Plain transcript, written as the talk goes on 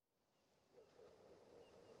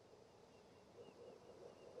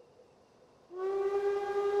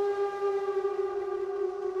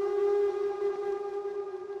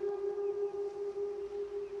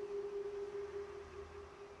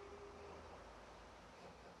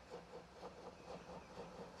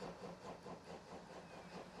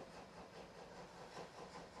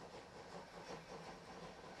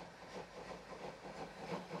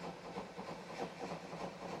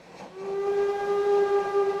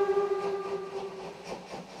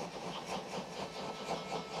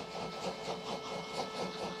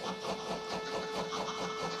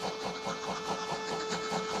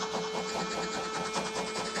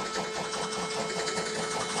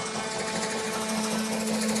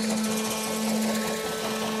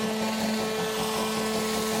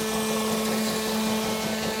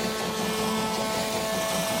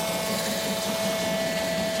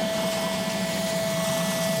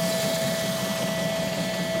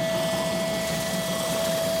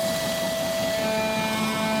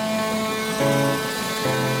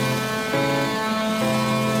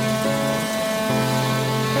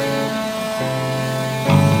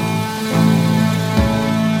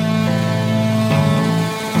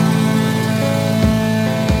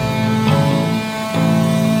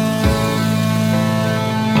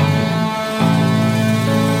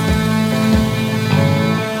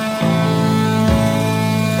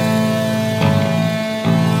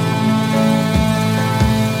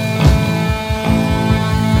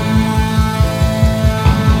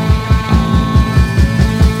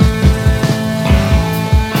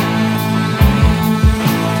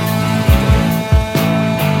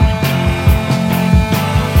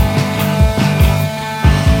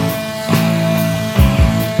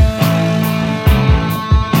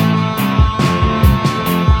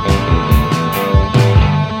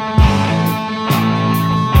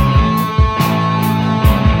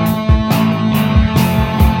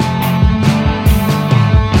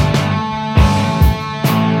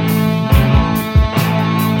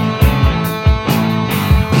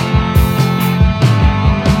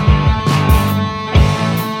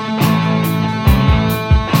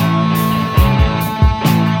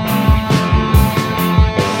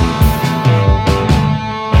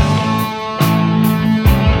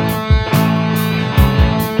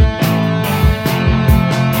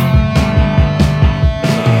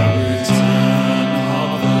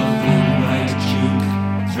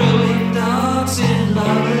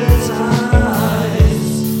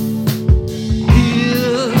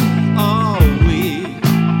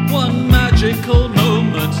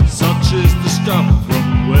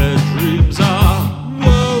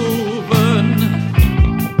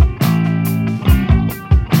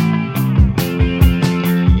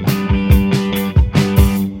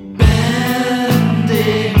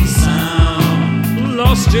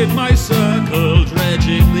in my circle,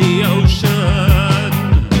 dredging the ocean.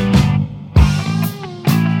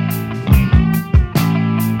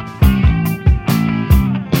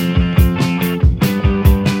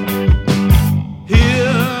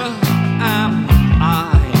 Here am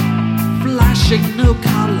I, flashing no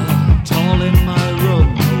color, tall in my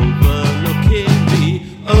room, overlooking the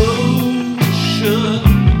ocean.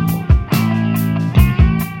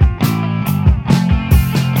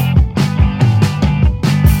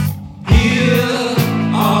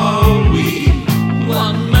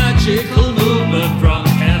 Magical movement from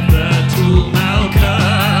Heather to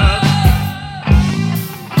Malcolm.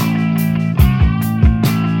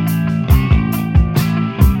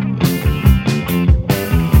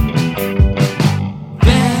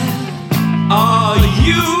 There are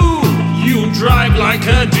you. You drive like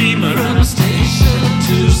a demon from station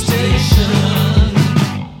to station.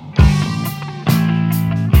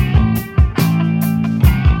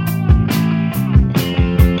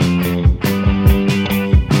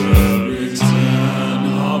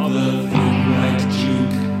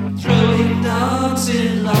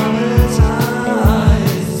 In lovers'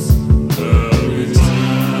 eyes, the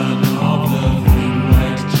return of the thin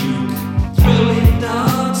white Duke, throwing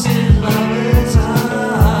darts in lovers'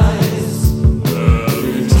 eyes, the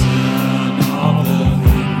return of the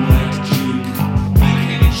thin white Duke,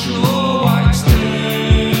 making sure white stays.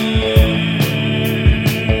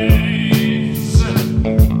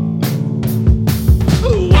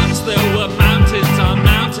 Once there were mountains on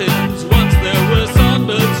mountains, once there were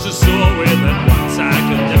sunbirds to soar with, and I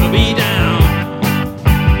could never be down.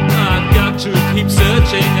 I've got to keep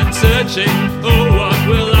searching and searching. Oh, what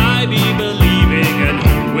will I be believing, and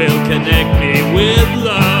who will connect me with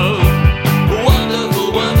love?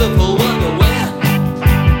 Wonderful, wonderful, wonder when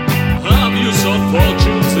have you sought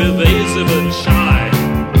fortunes evasive and shy?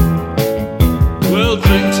 We'll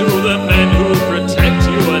drink to the